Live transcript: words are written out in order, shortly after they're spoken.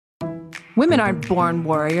Women aren't born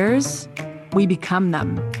warriors. We become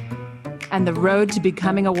them. And the road to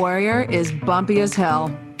becoming a warrior is bumpy as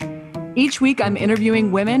hell. Each week, I'm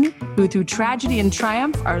interviewing women who, through tragedy and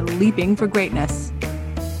triumph, are leaping for greatness.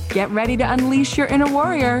 Get ready to unleash your inner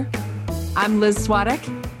warrior. I'm Liz Swadek,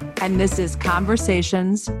 and this is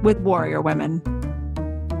Conversations with Warrior Women.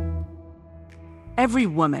 Every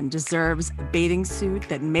woman deserves a bathing suit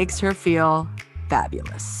that makes her feel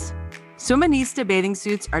fabulous. Swiminista bathing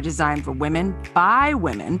suits are designed for women by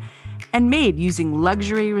women and made using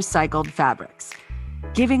luxury recycled fabrics,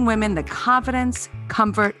 giving women the confidence,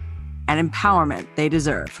 comfort, and empowerment they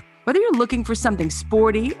deserve. Whether you're looking for something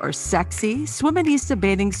sporty or sexy, Swiminista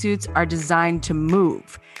bathing suits are designed to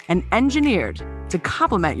move and engineered to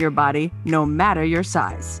complement your body no matter your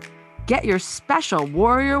size. Get your special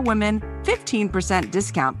Warrior Women 15%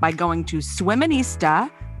 discount by going to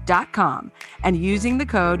Swiminista.com and using the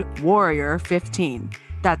code WARRIOR15.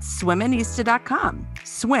 That's Swiminista.com.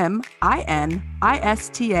 Swim.com.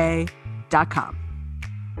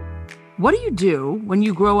 What do you do when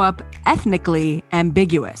you grow up ethnically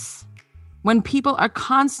ambiguous? When people are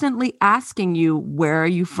constantly asking you, where are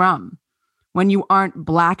you from? When you aren't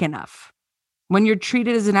Black enough? When you're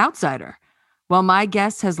treated as an outsider? Well, my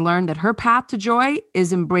guest has learned that her path to joy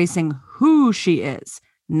is embracing who she is,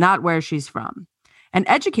 not where she's from, and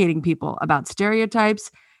educating people about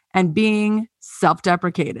stereotypes and being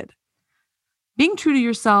self-deprecated. Being true to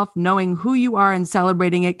yourself, knowing who you are and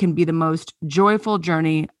celebrating it can be the most joyful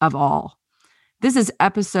journey of all. This is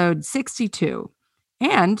episode 62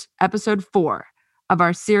 and episode 4 of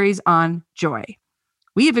our series on joy.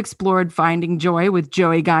 We have explored finding joy with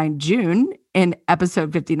Joey Guy and June in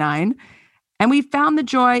episode 59, and we found the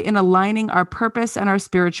joy in aligning our purpose and our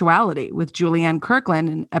spirituality with Julianne Kirkland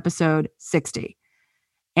in episode 60.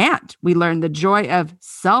 And we learned the joy of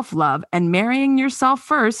self-love and marrying yourself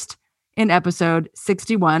first in episode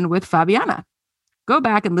 61 with Fabiana. Go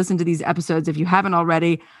back and listen to these episodes if you haven't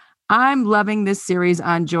already. I'm loving this series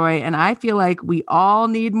on joy, and I feel like we all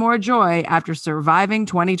need more joy after surviving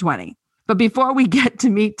 2020. But before we get to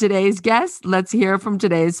meet today's guest, let's hear from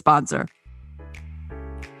today's sponsor.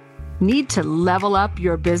 Need to level up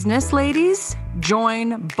your business, ladies?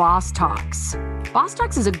 Join Boss Talks. Boss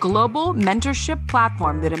Talks is a global mentorship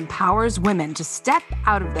platform that empowers women to step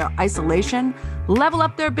out of their isolation, level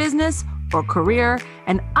up their business or career,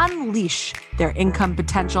 and unleash their income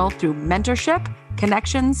potential through mentorship,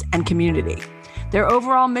 connections, and community. Their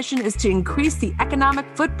overall mission is to increase the economic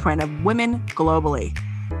footprint of women globally.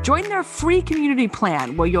 Join their free community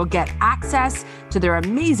plan where you'll get access to their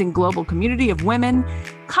amazing global community of women,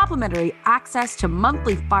 complimentary access to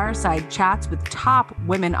monthly fireside chats with top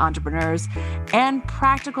women entrepreneurs, and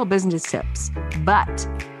practical business tips. But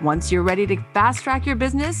once you're ready to fast track your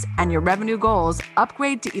business and your revenue goals,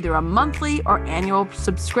 upgrade to either a monthly or annual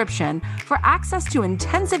subscription for access to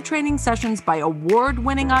intensive training sessions by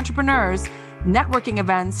award-winning entrepreneurs, networking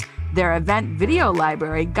events, their event video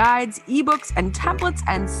library, guides, ebooks, and templates,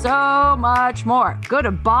 and so much more. Go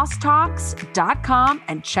to bosstalks.com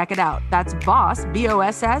and check it out. That's boss,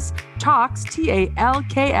 B-O-S-S, talks,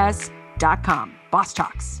 T-A-L-K-S.com. Boss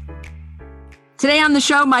Talks. Today on the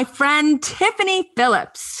show, my friend Tiffany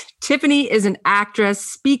Phillips. Tiffany is an actress,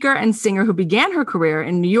 speaker, and singer who began her career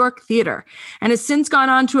in New York theater and has since gone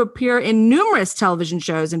on to appear in numerous television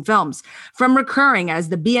shows and films, from recurring as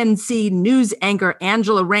the BNC news anchor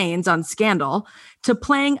Angela Rains on Scandal to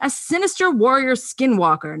playing a sinister warrior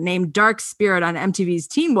skinwalker named Dark Spirit on MTV's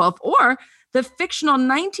Teen Wolf, or the fictional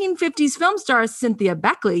 1950s film star Cynthia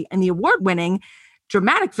Beckley in the award-winning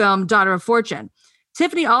dramatic film Daughter of Fortune.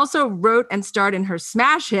 Tiffany also wrote and starred in her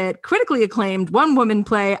smash hit, critically acclaimed one-woman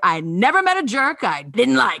play, I Never Met a Jerk I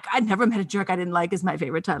Didn't Like. I Never Met a Jerk I Didn't Like is my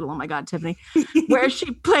favorite title. Oh my God, Tiffany. Where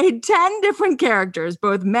she played 10 different characters,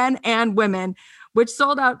 both men and women, which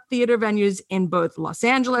sold out theater venues in both Los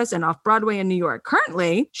Angeles and off-Broadway in New York.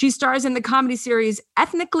 Currently, she stars in the comedy series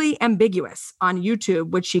Ethnically Ambiguous on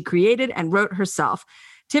YouTube, which she created and wrote herself.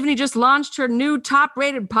 Tiffany just launched her new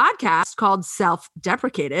top-rated podcast called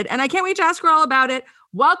Self-Deprecated, and I can't wait to ask her all about it.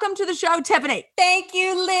 Welcome to the show, Tiffany. Thank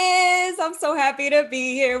you, Liz. I'm so happy to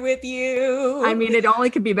be here with you. I mean, it only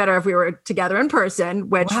could be better if we were together in person,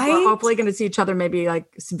 which we're hopefully going to see each other maybe like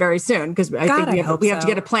very soon, because I think we have to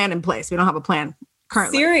get a plan in place. We don't have a plan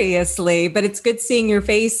currently. Seriously, but it's good seeing your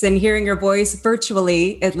face and hearing your voice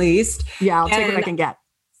virtually, at least. Yeah, I'll take what I can get.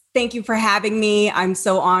 thank you for having me. I'm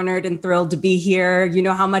so honored and thrilled to be here. You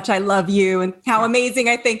know how much I love you and how amazing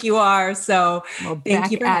I think you are. So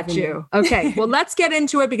thank you for having me. Okay. Well, let's get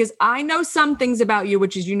into it because I know some things about you,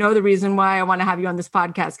 which is, the reason why I want to have you on this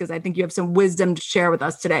podcast, because I think you have some wisdom to share with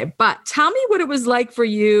us today. But tell me what it was like for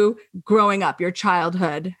you growing up, your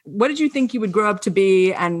childhood. What did you think you would grow up to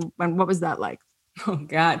be? And what was that like? Oh,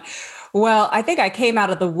 God. Well, I think I came out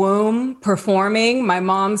of the womb performing. My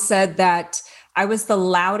mom said that I was the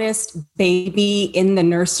loudest baby in the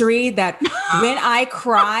nursery, that when I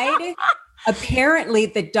cried, apparently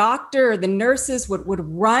the nurses would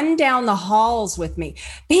run down the halls with me.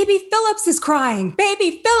 Baby Phillips is crying.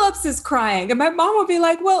 Baby Phillips is crying. And my mom would be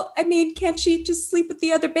like, well, I mean, can't she just sleep with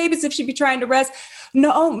the other babies if she'd be trying to rest?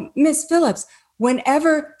 No, Miss Phillips,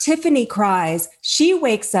 whenever Tiffany cries, she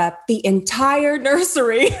wakes up the entire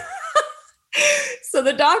nursery. So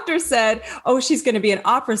the doctor said, oh, she's going to be an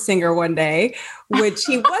opera singer one day, which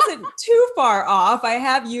he wasn't too far off. I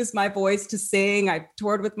have used my voice to sing. I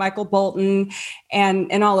toured with Michael Bolton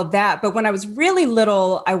and all of that. But when I was really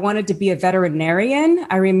little, I wanted to be a veterinarian.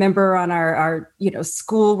 I remember on our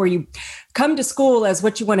school where you come to school as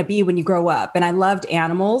what you want to be when you grow up. And I loved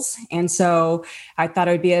animals. And so I thought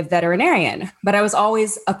I would be a veterinarian, but I was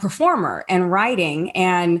always a performer and writing.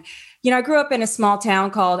 And I grew up in a small town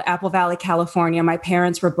called Apple Valley, California. My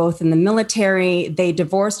parents were both in the military. They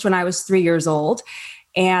divorced when I was 3 years old.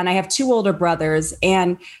 And I have two older brothers.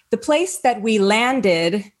 And the place that we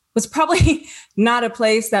landed was probably not a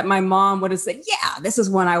place that my mom would have said, yeah, this is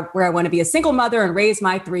where I want to be a single mother and raise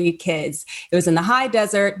my 3 kids. It was in the high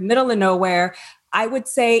desert, middle of nowhere. I would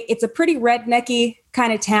say it's a pretty rednecky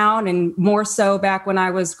kind of town, and more so back when I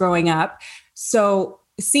was growing up. So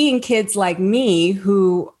seeing kids like me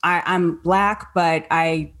who I'm Black, but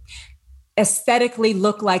I aesthetically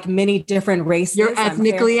look like many different races. You're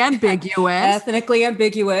ethnically ambiguous. Ethnically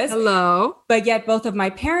ambiguous. Hello. But yet both of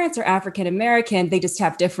my parents are African American. They just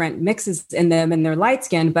have different mixes in them and they're light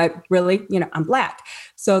skinned, but really, I'm Black.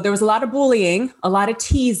 So there was a lot of bullying, a lot of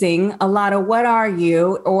teasing, a lot of what are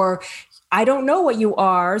you? Or I don't know what you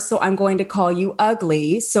are, so I'm going to call you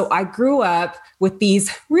ugly. So I grew up with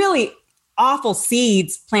these really awful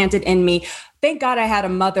seeds planted in me. Thank God I had a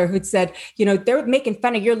mother who'd said, they're making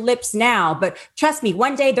fun of your lips now, but trust me,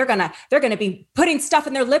 one day they're gonna be putting stuff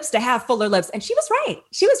in their lips to have fuller lips. And she was right.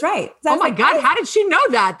 She was right. So oh my God, how did she know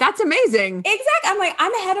that? That's amazing. Exactly. I'm like,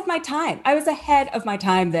 I'm ahead of my time. I was ahead of my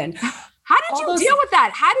time then. How did you deal with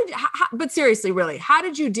that? But seriously, really, how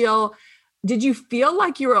did you deal? Did you feel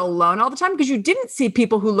like you were alone all the time? Because you didn't see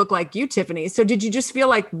people who look like you, Tiffany. So did you just feel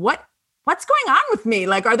like, what's going on with me?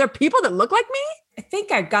 Like, are there people that look like me? I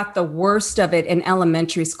think I got the worst of it in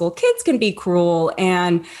elementary school. Kids can be cruel.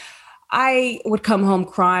 And I would come home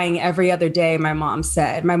crying every other day, my mom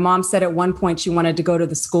said. My mom said at one point she wanted to go to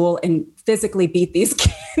the school and physically beat these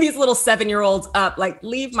little 7-year-olds up, like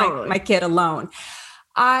leave my kid alone.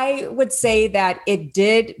 I would say that it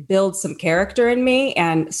did build some character in me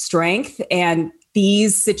and strength. And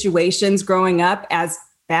these situations growing up, as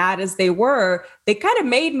bad as they were, they kind of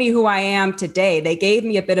made me who I am today. They gave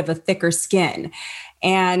me a bit of a thicker skin.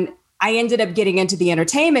 And I ended up getting into the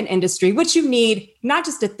entertainment industry, which you need not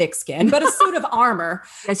just a thick skin, but a suit of armor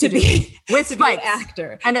to be with an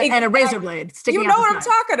actor. And a razor blade sticking out. You know what I'm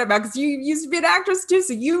talking about because you used to be an actress too.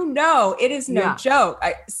 So it is no joke.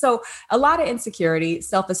 So a lot of insecurity,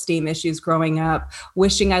 self-esteem issues growing up,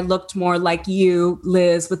 wishing I looked more like you,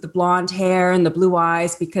 Liz, with the blonde hair and the blue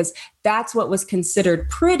eyes, because that's what was considered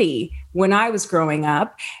pretty when I was growing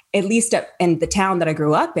up, at least in the town that I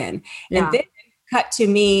grew up in. Yeah. And then cut to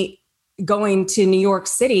me going to New York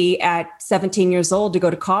City at 17 years old to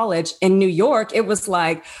go to college. In New York, it was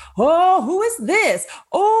like, oh, who is this?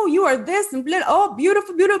 Oh, you are this. And oh,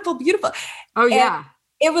 beautiful, beautiful, beautiful. Oh, yeah. And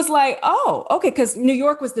it was like, oh, okay. Because New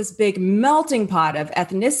York was this big melting pot of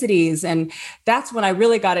ethnicities. And that's when I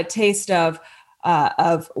really got a taste of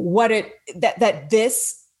what that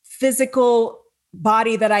this physical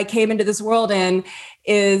body that I came into this world in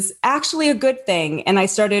is actually a good thing. And I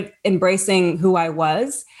started embracing who I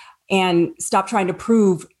was and stop trying to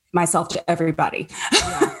prove myself to everybody.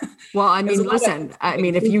 Yeah. Well, I mean, listen,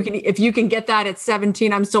 if you can get that at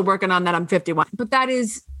 17, I'm still working on that. I'm 51, but that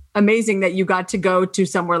is amazing that you got to go to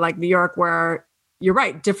somewhere like New York where you're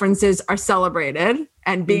right. Differences are celebrated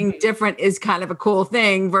and being different is kind of a cool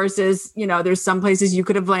thing versus, there's some places you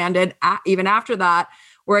could have landed even after that,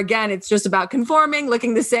 where again, it's just about conforming,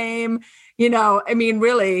 looking the same,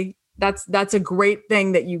 really that's a great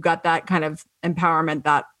thing that you got that kind of empowerment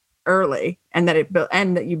that early and that it built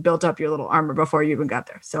and that you built up your little armor before you even got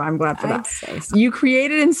there. So I'm glad for that. So. You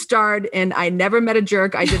created and starred in I Never Met a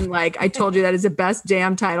Jerk I Didn't Like. I told you that is the best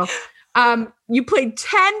damn title. You played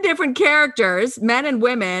 10 different characters, men and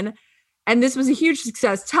women, and this was a huge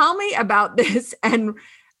success. Tell me about this. And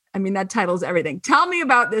I mean, that title's everything. Tell me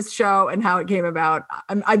about this show and how it came about.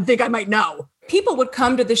 I think I might know. People would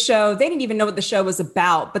come to the show. They didn't even know what the show was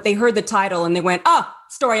about, but they heard the title and they went, oh,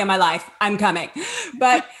 story of my life. I'm coming.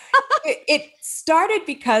 But it started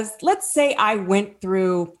because, let's say I went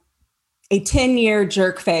through a 10-year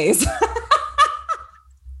jerk phase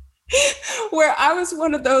where I was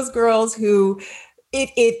one of those girls who,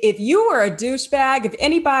 if you were a douchebag, if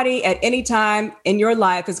anybody at any time in your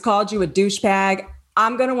life has called you a douchebag,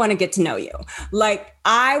 I'm going to want to get to know you. Like,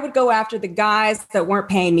 I would go after the guys that weren't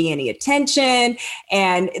paying me any attention.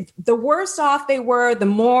 And the worse off they were, the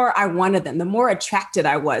more I wanted them, the more attracted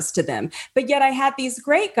I was to them. But yet I had these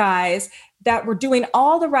great guys that were doing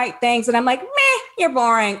all the right things. And I'm like, meh, you're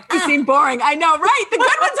boring. You seem boring. I know, right? The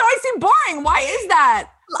good ones always seem boring. Why is that?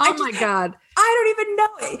 Oh my God. I don't even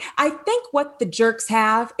know. I think what the jerks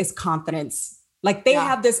have is confidence. Like they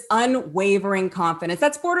have this unwavering confidence.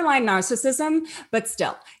 That's borderline narcissism, but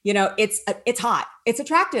still, it's hot. It's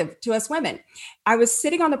attractive to us women. I was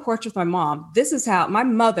sitting on the porch with my mom. This is how my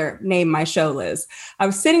mother named my show, Liz. I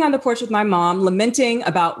was sitting on the porch with my mom, lamenting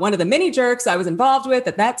about one of the many jerks I was involved with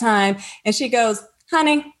at that time. And she goes,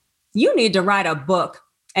 honey, you need to write a book.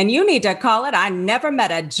 And you need to call it, I Never Met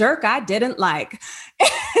a Jerk I Didn't Like.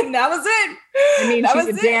 And that was it. I mean,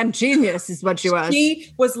 she's a damn genius is what she was.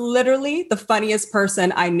 She was literally the funniest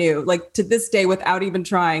person I knew, like to this day, without even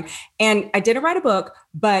trying. And I didn't write a book,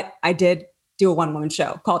 but I did do a one-woman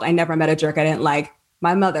show called I Never Met a Jerk I Didn't Like.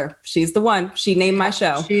 My mother, she's the one. She named my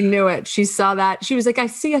show. She knew it. She saw that. She was like, I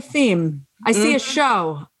see a theme. I see a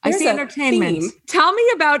show. I see entertainment. Theme. Tell me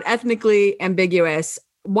about Ethnically Ambiguous.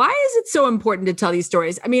 Why is it so important to tell these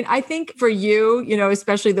stories? I mean, I think for you,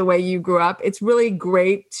 especially the way you grew up, it's really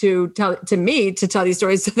great to tell these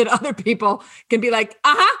stories so that other people can be like,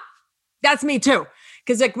 that's me too.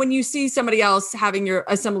 Because like when you see somebody else having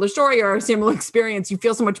a similar story or a similar experience, you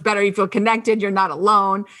feel so much better. You feel connected. You're not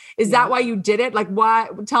alone. Is that why you did it? Like, why?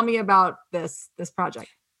 Tell me about this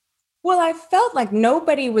project. Well, I felt like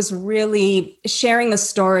nobody was really sharing the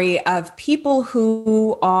story of people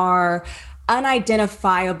who are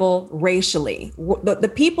unidentifiable racially.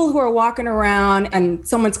 The people who are walking around and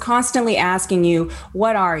someone's constantly asking you,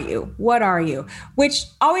 what are you? What are you? Which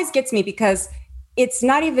always gets me because it's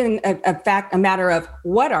not even a matter of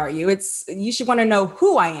what are you? You should want to know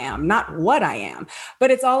who I am, not what I am.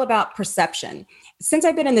 But it's all about perception. Since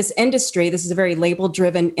I've been in this industry, this is a very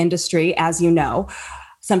label-driven industry, as you know.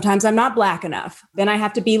 Sometimes I'm not Black enough. Then I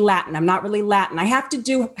have to be Latin. I'm not really Latin. I have to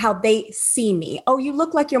do how they see me. Oh, you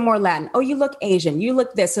look like you're more Latin. Oh, you look Asian. You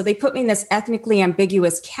look this. So they put me in this ethnically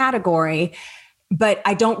ambiguous category, but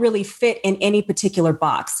I don't really fit in any particular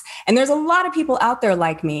box. And there's a lot of people out there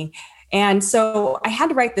like me. And so I had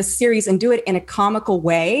to write this series and do it in a comical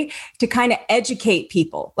way to kind of educate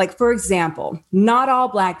people. Like, for example, not all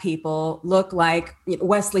Black people look like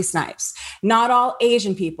Wesley Snipes. Not all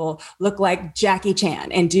Asian people look like Jackie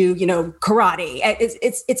Chan and do, karate.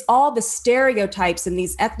 It's all the stereotypes and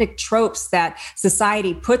these ethnic tropes that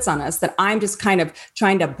society puts on us that I'm just kind of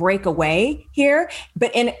trying to break away here.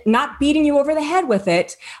 But in not beating you over the head with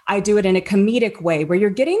it, I do it in a comedic way where you're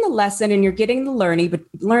getting the lesson and you're getting the learning,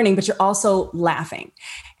 but you're also laughing.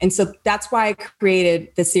 And so that's why I created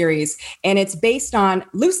the series. And it's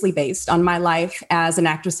loosely based on my life as an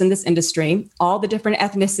actress in this industry, all the different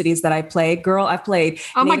ethnicities that I played. Girl, I've played.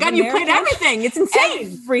 Oh my God, you played everything. It's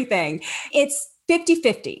insane. Everything. It's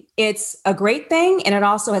 50-50. It's a great thing. And it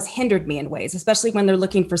also has hindered me in ways, especially when they're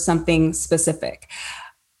looking for something specific.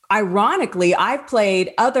 Ironically, I've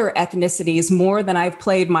played other ethnicities more than I've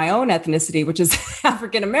played my own ethnicity, which is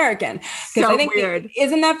African American. So I think weird.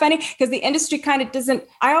 Isn't that funny? Because the industry kind of doesn't.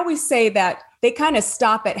 I always say that they kind of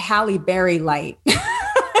stop at Halle Berry light.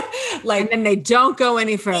 And then they don't go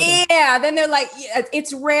any further. Yeah. Then they're like,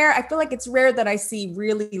 it's rare. I feel like it's rare that I see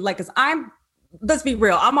really because let's be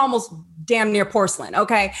real. I'm almost damn near porcelain.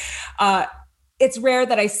 Okay. It's rare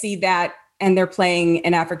that I see that. And they're playing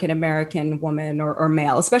an African-American woman or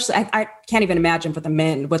male, especially, I can't even imagine for the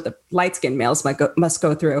men, what the light-skinned males must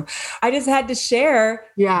go through. I just had to share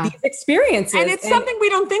these experiences. And it's something we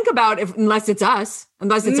don't think about unless it's us,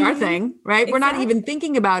 unless it's our thing, right? Exactly. We're not even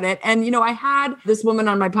thinking about it. And, I had this woman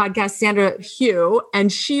on my podcast, Sandra Hugh,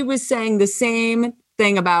 and she was saying the same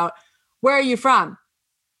thing about, where are you from?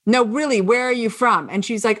 No, really, where are you from? And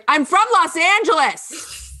she's like, I'm from Los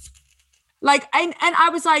Angeles. Like, and I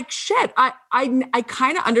was like, shit, I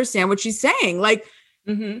kind of understand what she's saying. Like,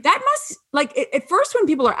 that must, like, at first, when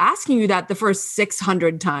people are asking you that the first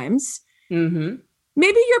 600 times,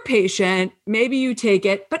 maybe you're patient, maybe you take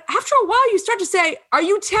it. But after a while, you start to say, are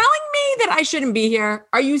you telling me that I shouldn't be here?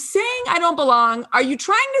 Are you saying I don't belong? Are you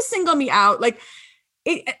trying to single me out? Like,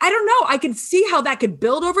 I don't know. I could see how that could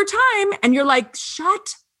build over time. And you're like,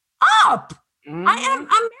 shut up. I am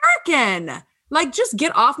American. Like, just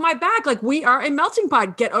get off my back. Like, we are a melting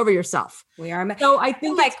pot. Get over yourself. We are. So I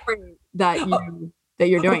think like that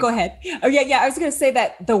you're doing. Go ahead. Oh yeah. I was going to say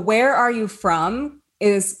that the "where are you from"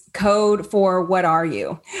 is code for "what are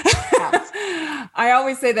you." Yes. I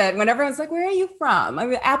always say that when everyone's like, "Where are you from?" I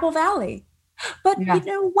mean, Apple Valley. But you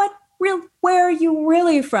know what? Where are you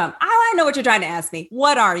really from? I know what you're trying to ask me.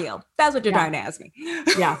 What are you? That's what you're trying to ask me.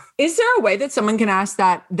 Yeah. Is there a way that someone can ask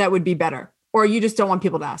that would be better? Or you just don't want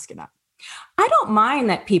people to ask you that? I don't mind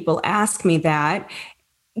that people ask me that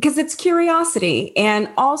because it's curiosity. And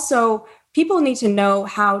also people need to know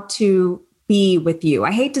how to be with you.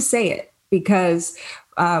 I hate to say it because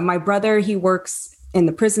my brother, he works in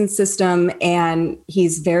the prison system and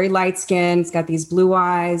he's very light skinned. He's got these blue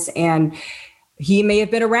eyes and he may have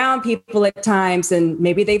been around people at times and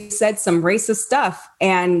maybe they've said some racist stuff.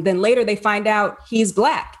 And then later they find out he's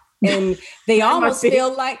Black and they almost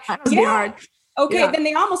feel like, then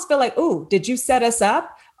they almost feel like, oh, did you set us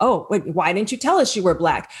up? Oh, wait, why didn't you tell us you were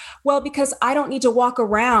Black? Well, because I don't need to walk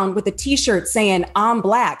around with a t-shirt saying I'm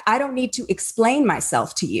Black. I don't need to explain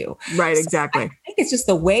myself to you. Right, so exactly. I think it's just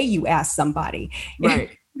the way you ask somebody.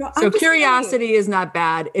 Right. So curiosity is not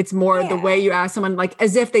bad. It's more the way you ask someone, like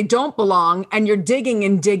as if they don't belong and you're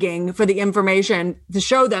digging for the information to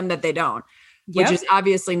show them that they don't, which is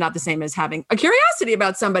obviously not the same as having a curiosity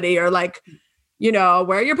about somebody or like, you know,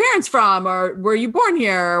 where are your parents from or were you born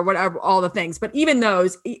here or whatever, all the things. But even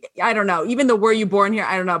those, I don't know, even the were you born here,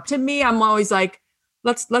 I don't know. To me, I'm always like,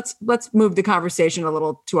 let's move the conversation a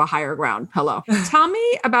little to a higher ground. Hello. Tell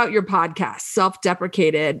me about your podcast,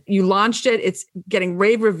 Self-Deprecated. You launched it. It's getting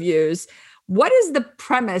rave reviews. What is the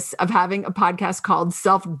premise of having a podcast called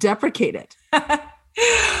Self-Deprecated?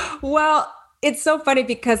 Well, it's so funny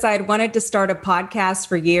because I'd wanted to start a podcast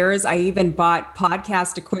for years. I even bought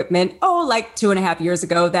podcast equipment, like 2.5 years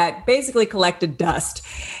ago that basically collected dust.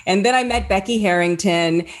 And then I met Becky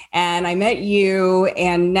Harrington and I met you.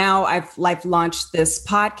 And now I've launched this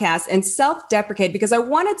podcast and Self-Deprecate because I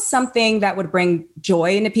wanted something that would bring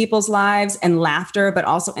joy into people's lives and laughter, but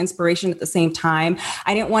also inspiration at the same time.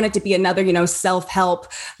 I didn't want it to be another, self-help,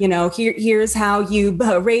 here's how you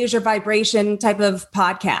raise your vibration type of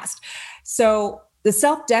podcast. So the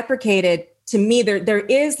Self-Deprecated, to me, there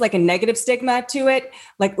is like a negative stigma to it.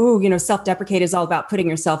 Like, self-deprecate is all about putting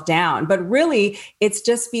yourself down. But really, it's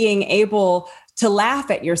just being able to laugh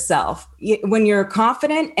at yourself. When you're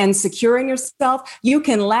confident and secure in yourself, you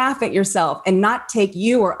can laugh at yourself and not take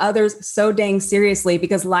you or others so dang seriously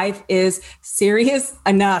because life is serious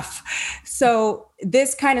enough. So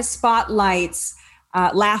this kind of spotlights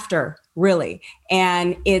laughter, really.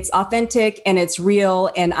 And it's authentic and it's real.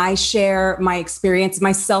 And I share my experience,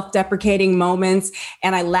 my self-deprecating moments,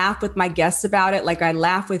 and I laugh with my guests about it, like I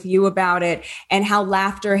laugh with you about it, and how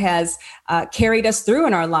laughter has carried us through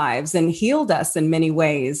in our lives and healed us in many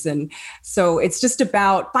ways. And so it's just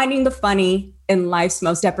about finding the funny in life's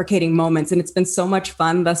most deprecating moments. And it's been so much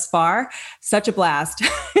fun thus far. Such a blast.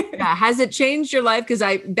 Yeah. Has it changed your life? Because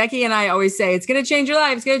Becky and I always say, it's going to change your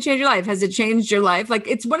life. It's going to change your life. Has it changed your life? Like,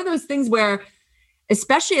 it's one of those things where,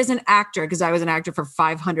 especially as an actor, because I was an actor for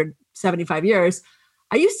 575 years,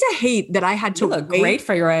 I used to hate that I had to look great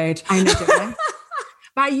for your age. I know, didn't I?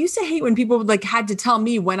 But I used to hate when people had to tell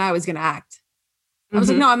me when I was going to act. I was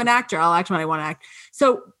like, no, I'm an actor. I'll act when I want to act.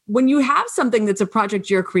 So when you have something that's a project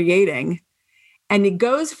you're creating, and it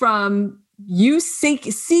goes from you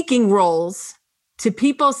seeking roles to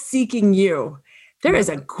people seeking you, there is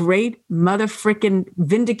a great mother frickin'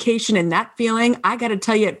 vindication in that feeling. I got to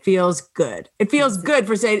tell you, it feels good. It feels good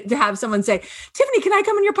to have someone say, Tiffany, can I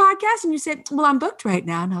come on your podcast? And you say, well, I'm booked right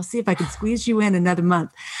now and I'll see if I can squeeze you in another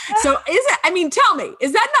month. So tell me,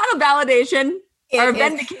 is that not a validation? Or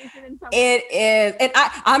vindication in some way? It is. And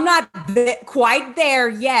I'm not quite there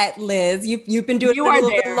yet, Liz. You've been doing it a little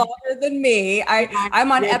bit longer than me.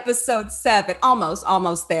 I'm on episode 7,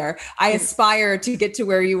 almost there. I aspire to get to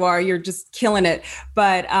where you are. You're just killing it.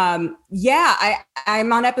 But I'm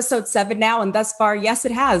on episode 7 now. And thus far, yes,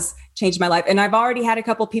 it has changed my life. And I've already had a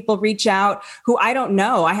couple people reach out who I don't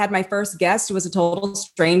know. I had my first guest who was a total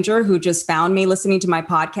stranger who just found me listening to my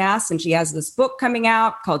podcast. And she has this book coming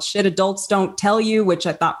out called Shit Adults Don't Tell You, which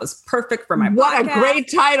I thought was perfect for my podcast. What a great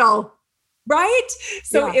title. Right.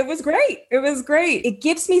 So Yeah. it was great. It was great. It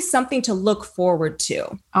gives me something to look forward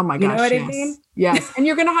to. Oh my gosh. You know what yes. I mean? Yes. And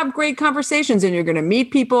you're going to have great conversations and you're going to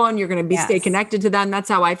meet people and you're going to be stay connected to them. That's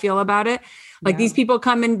how I feel about it. Like these people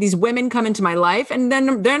come in, these women come into my life and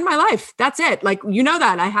then they're in my life. That's it. Like, you know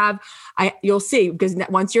that you'll see, because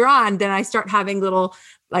once you're on, then I start having little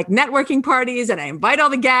like networking parties and I invite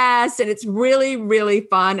all the guests and it's really, really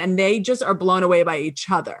fun. And they just are blown away by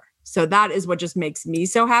each other. So that is what just makes me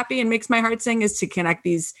so happy and makes my heart sing, is to connect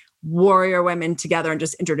these warrior women together and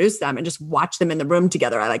just introduce them and just watch them in the room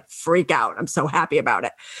together. I like freak out. I'm so happy about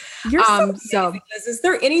it. You're so amazing, Liz. Is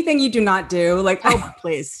there anything you do not do? Like, oh,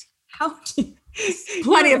 please. How do you?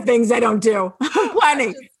 Plenty of things I don't do.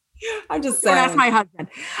 Plenty. I'm just saying. That's my husband.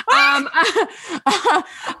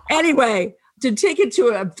 Anyway, to take it to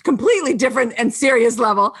a completely different and serious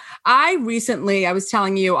level, I was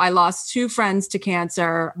telling you, I lost 2 friends to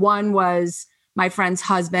cancer. One was my friend's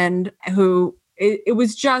husband, who it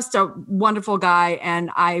was just a wonderful guy. And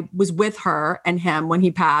I was with her and him when he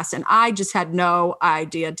passed. And I just had no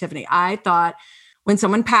idea, Tiffany. I thought when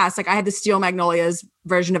someone passed, like I had the Steel Magnolias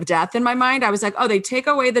version of death in my mind. I was like, oh, they take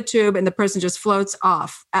away the tube and the person just floats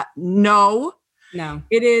off. No.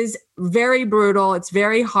 It is very brutal. It's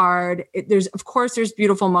very hard. Of course, there's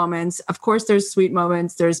beautiful moments. Of course, there's sweet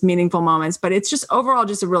moments. There's meaningful moments, but it's just overall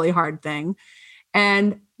just a really hard thing.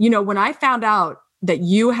 And, when I found out that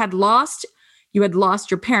you had lost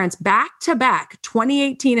your parents back to back,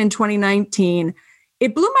 2018 and 2019,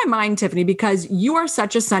 it blew my mind, Tiffany, because you are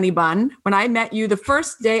such a sunny bun. When I met you, the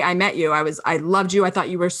first day I met you, I loved you. I thought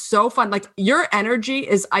you were so fun. Like your energy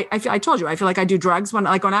is, I told you, I feel like I do drugs when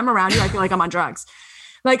I'm around you, I feel like I'm on drugs.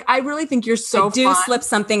 Like, I really think you're so fun. I do slip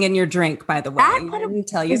something in your drink, by the way. I didn't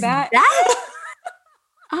tell you that.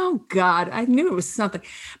 Oh God, I knew it was something,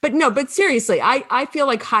 but seriously, I feel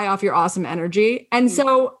like high off your awesome energy. And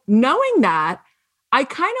so knowing that, I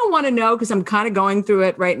kind of want to know, because I'm kind of going through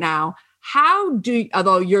it right now.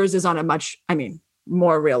 Although yours is on a much,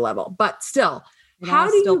 more real level, but still, how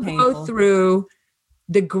do you go through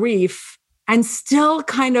the grief and still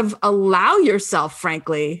kind of allow yourself,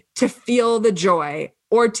 frankly, to feel the joy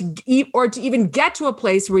or to even get to a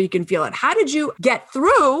place where you can feel it? How did you get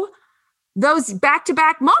through those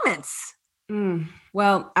back-to-back moments?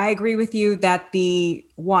 Well, I agree with you that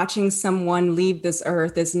watching someone leave this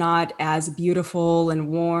earth is not as beautiful and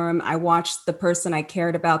warm. I watched the person I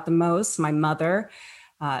cared about the most, my mother,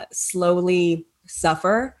 slowly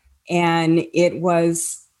suffer. And it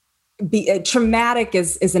was traumatic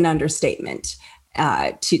is an understatement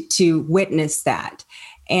to witness that.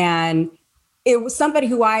 And it was somebody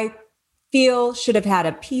who I feel should have had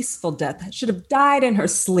a peaceful death, should have died in her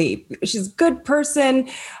sleep. She's a good person,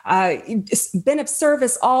 been of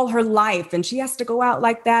service all her life, and she has to go out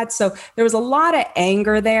like that. So there was a lot of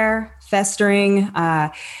anger there festering.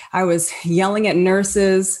 I was yelling at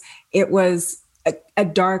nurses. It was a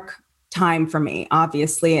dark time for me,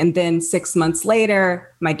 obviously. And then 6 months later,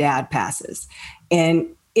 my dad passes. And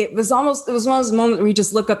it was one of those moments where you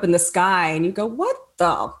just look up in the sky and you go, what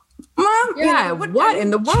the Mom, yeah, what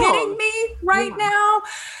in the world? Kidding me right now?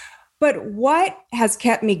 But what has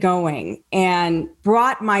kept me going and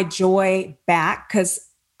brought my joy back? Because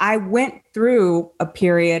I went through a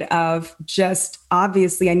period of just,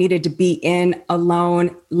 obviously, I needed to be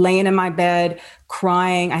alone, laying in my bed,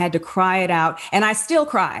 crying. I had to cry it out. And I still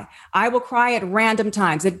cry. I will cry at random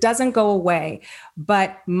times. It doesn't go away.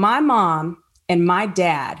 But my mom and my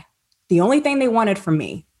dad, the only thing they wanted from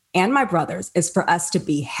me and my brothers is for us to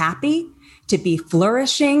be happy, to be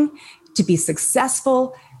flourishing, to be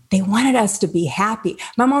successful. They wanted us to be happy.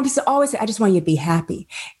 My mom used to always say, I just want you to be happy.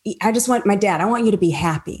 I want you to be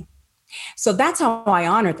happy. So that's how I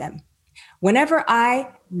honor them. Whenever I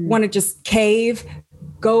want to just cave,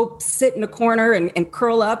 go sit in a corner and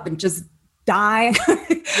curl up and just die,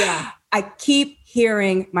 I keep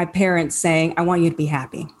hearing my parents saying, I want you to be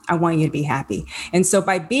happy. I want you to be happy. And so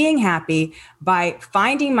by being happy, by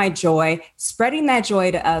finding my joy, spreading that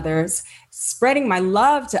joy to others, spreading my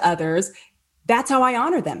love to others, that's how I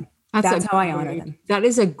honor them. That's how I honor them. That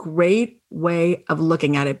is a great way of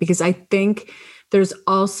looking at it, because I think there's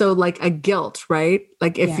also like a guilt, right?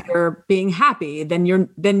 Like if you're being happy, then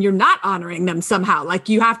you're not honoring them somehow. Like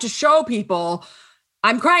you have to show people,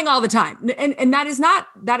 I'm crying all the time. And that is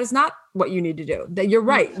not what you need to do. That you're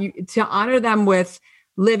right. To honor them with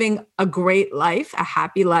living a great life, a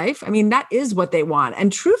happy life. I mean, that is what they want.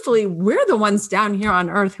 And truthfully, we're the ones down here on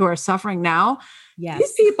earth who are suffering now. Yes.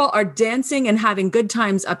 These people are dancing and having good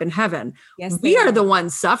times up in heaven. Yes, we are the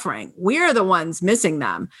ones suffering. We are the ones missing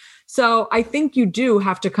them. So I think you do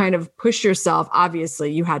have to kind of push yourself.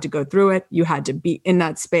 Obviously, you had to go through it. You had to be in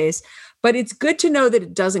that space. But it's good to know that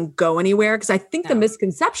it doesn't go anywhere, because I think the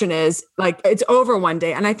misconception is like it's over one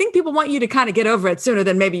day. And I think people want you to kind of get over it sooner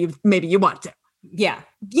than maybe you want to. Yeah.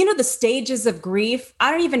 You know, the stages of grief, I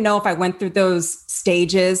don't even know if I went through those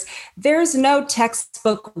stages. There's no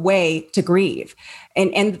textbook way to grieve.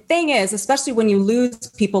 And the thing is, especially when you lose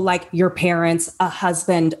people like your parents, a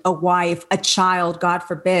husband, a wife, a child, God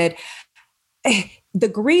forbid, the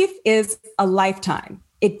grief is a lifetime.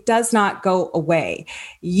 It does not go away.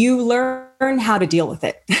 You learn how to deal with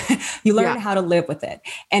it. You learn how to live with it.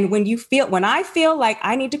 And when I feel like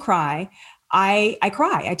I need to cry, I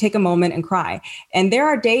cry. I take a moment and cry. And there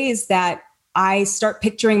are days that I start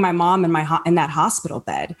picturing my mom in that hospital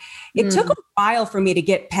bed. It took a while for me to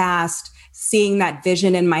get past seeing that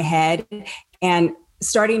vision in my head and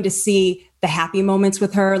starting to see the happy moments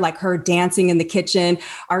with her, like her dancing in the kitchen,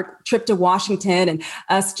 our trip to Washington and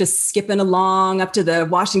us just skipping along up to the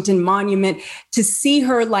Washington Monument. To see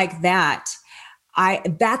her like that,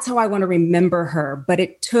 that's how I want to remember her. But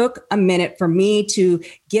it took a minute for me to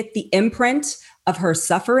get the imprint of her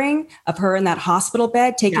suffering, of her in that hospital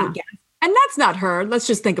bed, taking gas. And that's not her. Let's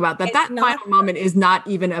just think about that. That final moment is not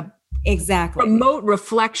even a remote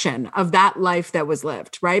reflection of that life that was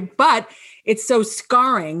lived, right? But it's so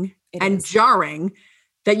scarring and jarring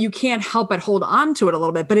that you can't help but hold on to it a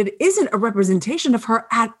little bit. But it isn't a representation of her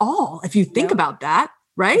at all, if you think about that.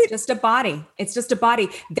 Right? It's just a body. It's just a body.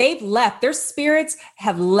 They've left. Their spirits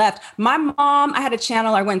have left. My mom, I had a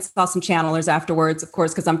channel. I went and saw some channelers afterwards, of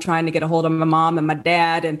course, because I'm trying to get a hold of my mom and my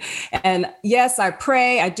dad. And yes, I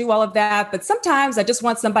pray. I do all of that. But sometimes I just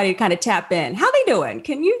want somebody to kind of tap in. How they doing?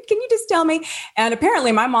 Can you just tell me? And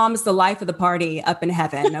apparently my mom is the life of the party up in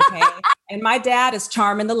heaven. Okay. And my dad is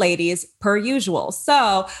charming the ladies per usual.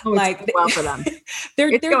 So well for them.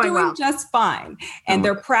 they're doing just fine. And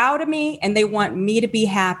they're proud of me and they want me to be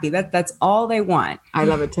happy. That's all they want. I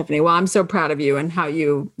love it, Tiffany. Well, I'm so proud of you and how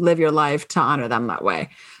you live your life to honor them that way.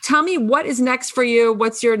 Tell me, what is next for you?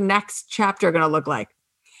 What's your next chapter going to look like?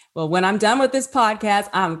 Well, when I'm done with this podcast,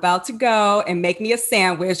 I'm about to go and make me a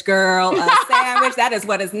sandwich, girl. A sandwich. That is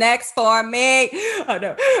what is next for me. Oh,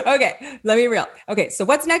 no. Okay. Let me real. Okay. So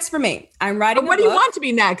what's next for me? I'm writing What do you want to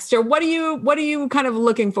be next? Or what are you kind of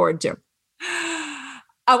looking forward to?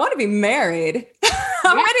 I want to be married.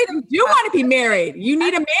 I'm ready. You do want to be married. You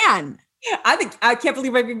need a man. I can't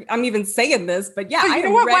believe I'm even saying this, but yeah. You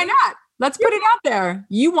know what? Why not? Let's put it out there.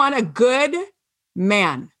 You want a good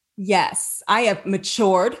man. Yes, I have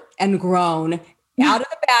matured and grown out of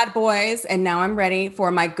the bad boys. And now I'm ready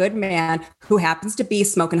for my good man who happens to be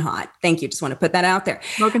smoking hot. Thank you. Just want to put that out there.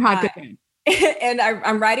 Smoking hot. Good man. And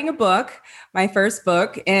I'm writing a book, my first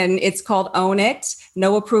book, and it's called Own It,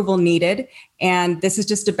 No Approval Needed. And this is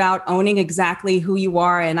just about owning exactly who you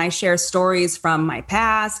are. And I share stories from my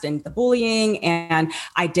past and the bullying and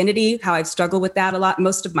identity, how I've struggled with that a lot,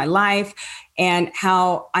 most of my life, and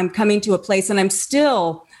how I'm coming to a place, and I'm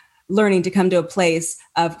still learning to come to a place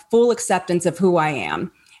of full acceptance of who I am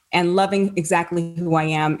and loving exactly who I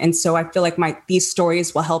am. And so I feel like these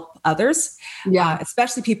stories will help others,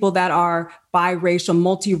 especially people that are biracial,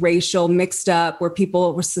 multiracial, mixed up,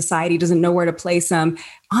 where society doesn't know where to place them.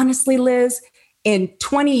 Honestly, Liz, in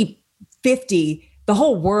 2050, the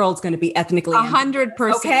whole world's going to be ethnically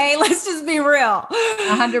 100%. Okay, let's just be real.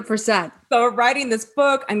 100%. So writing this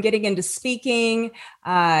book, I'm getting into speaking,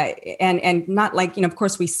 and not like, of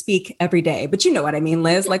course we speak every day, but you know what I mean,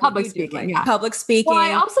 Liz, like public speaking. Public speaking. Well,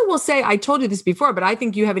 I also will say, I told you this before, but I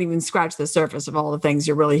think you haven't even scratched the surface of all the things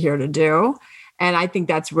you're really here to do. And I think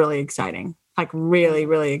that's really exciting. Like really,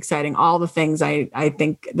 really exciting. All the things I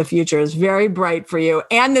think the future is very bright for you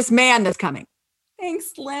and this man that's coming.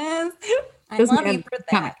 Thanks, Liz. I love you for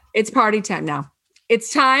that. It's party time now.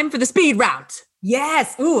 It's time for the speed round.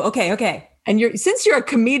 Yes. Ooh, okay. And since you're a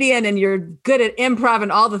comedian and you're good at improv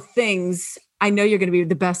and all the things, I know you're going to be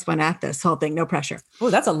the best one at this whole thing. No pressure. Oh,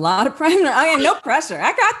 that's a lot of pressure. I am no pressure.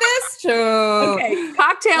 I got this. True. Okay.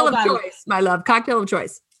 Cocktail of choice, my love. Cocktail of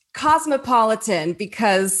choice. Cosmopolitan,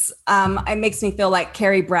 because it makes me feel like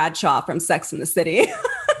Carrie Bradshaw from Sex and the City.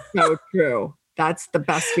 So true. That's the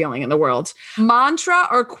best feeling in the world. Mantra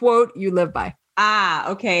or quote you live by?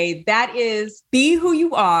 Okay. That is, be who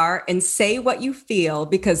you are and say what you feel,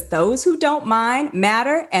 because those who don't mind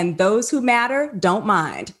matter and those who matter don't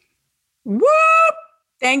mind. Whoop.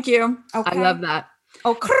 Thank you. Okay. I love that.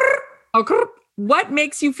 Okay. What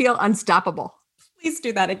makes you feel unstoppable? Please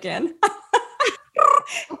do that again.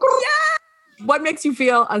 What makes you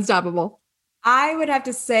feel unstoppable? I would have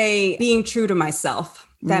to say being true to myself.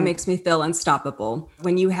 That makes me feel unstoppable.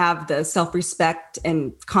 When you have the self-respect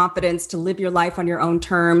and confidence to live your life on your own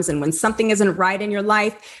terms, and when something isn't right in your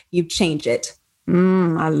life, you change it.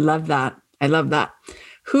 I love that. I love that.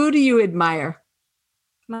 Who do you admire?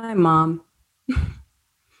 My mom.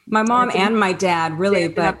 My mom dancing. And my dad, really.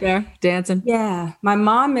 Dancing up there, dancing. Yeah. My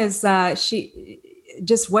mom is,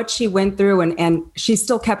 just what she went through, and she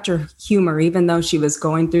still kept her humor, even though she was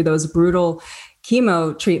going through those brutal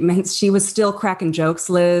chemo treatments. She was still cracking jokes,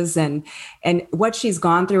 Liz, and what she's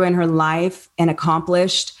gone through in her life and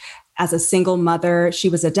accomplished as a single mother. She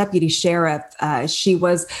was a deputy sheriff. She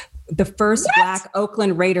was the first Black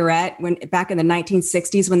Oakland Raiderette back in the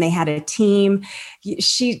 1960s when they had a team.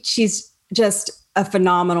 She's just a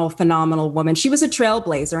phenomenal woman. She was a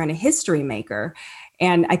trailblazer and a history maker.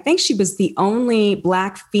 And I think she was the only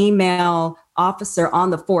Black female officer on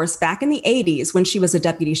the force back in the 80s when she was a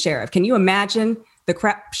deputy sheriff. Can you imagine the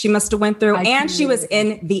crap she must have went through? And she was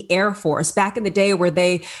in the Air Force back in the day where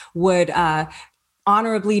they would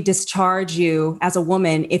honorably discharge you as a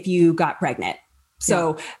woman if you got pregnant.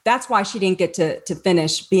 So that's why she didn't get to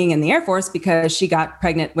finish being in the Air Force, because she got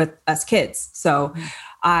pregnant with us kids. So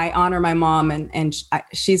I honor my mom, and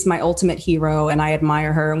she's my ultimate hero, and I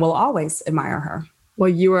admire her and will always admire her. Well,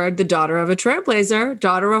 you are the daughter of a trailblazer,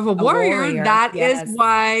 daughter of a warrior. That is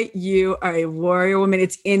why you are a warrior woman.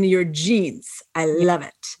 It's in your genes. I love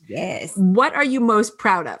it. Yes. What are you most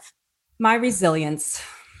proud of? My resilience.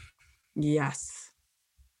 Yes.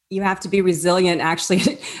 You have to be resilient,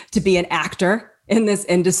 actually, to be an actor in this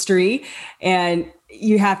industry. And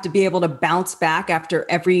you have to be able to bounce back after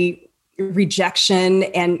every rejection.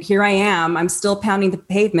 And here I am. I'm still pounding the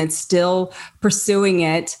pavement, still pursuing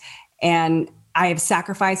it. And I have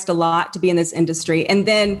sacrificed a lot to be in this industry. And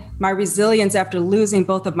then my resilience after losing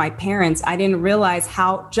both of my parents, I didn't realize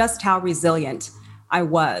how resilient I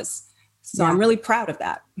was. So I'm really proud of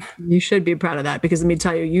that. You should be proud of that, because let me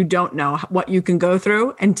tell you, you don't know what you can go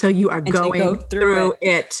through until you are going through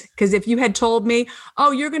it. Because if you had told me,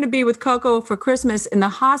 oh, you're going to be with Coco for Christmas in the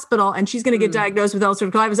hospital and she's going to get diagnosed with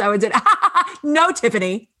ulcerative colitis, I would say, no,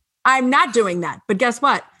 Tiffany, I'm not doing that. But guess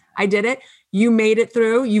what? I did it. You made it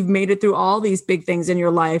through. You've made it through all these big things in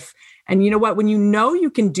your life. And you know what? When you know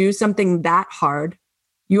you can do something that hard,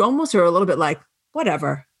 you almost are a little bit like,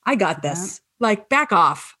 whatever, I got this. Like, back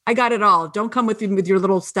off. I got it all. Don't come with your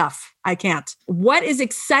little stuff. I can't. What is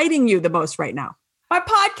exciting you the most right now? My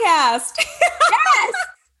podcast. Yes.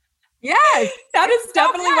 Yes. That is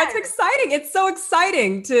definitely what's exciting. It's so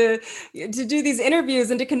exciting to do these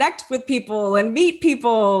interviews and to connect with people and meet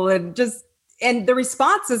people and the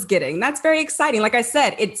response is getting. That's very exciting. Like I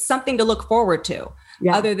said, it's something to look forward to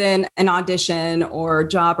other than an audition or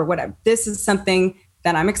job or whatever. This is something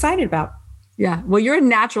that I'm excited about. Yeah. Well, you're a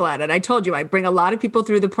natural at it. I told you, I bring a lot of people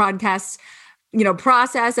through the podcast,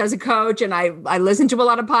 process as a coach. And I listen to a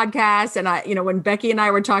lot of podcasts. And when Becky and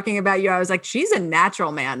I were talking about you, I was like, she's a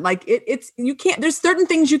natural, man. Like there's certain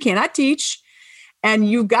things you cannot teach. And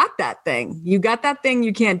you got that thing. You got that thing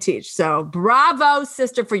you can't teach. So bravo,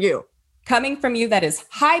 sister, for you. Coming from you, that is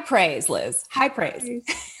high praise, Liz. High praise.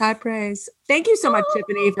 High praise. Thank you so much,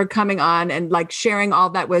 Tiffany, for coming on and sharing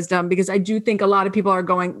all that wisdom, because I do think a lot of people are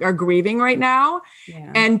grieving right now.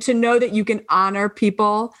 Yeah. And to know that you can honor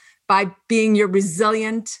people by being your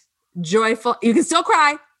resilient, joyful, you can still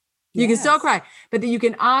cry. You can still cry, but that you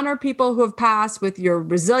can honor people who have passed with your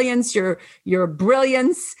resilience, your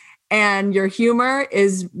brilliance, and your humor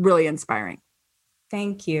is really inspiring.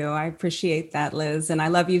 Thank you. I appreciate that, Liz. And I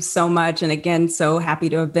love you so much. And again, so happy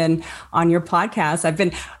to have been on your podcast. I've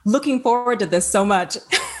been looking forward to this so much.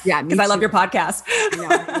 Yeah, because I love your podcast.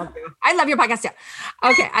 I love your podcast. Yeah.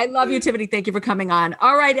 Okay. I love you, Tiffany. Thank you for coming on.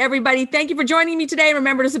 All right, everybody. Thank you for joining me today.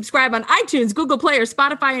 Remember to subscribe on iTunes, Google Play, or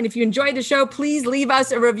Spotify. And if you enjoyed the show, please leave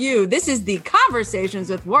us a review. This is the Conversations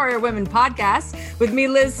with Warrior Women podcast with me,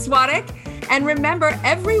 Liz Swadek. And remember,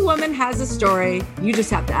 every woman has a story. You just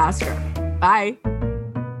have to ask her. Bye.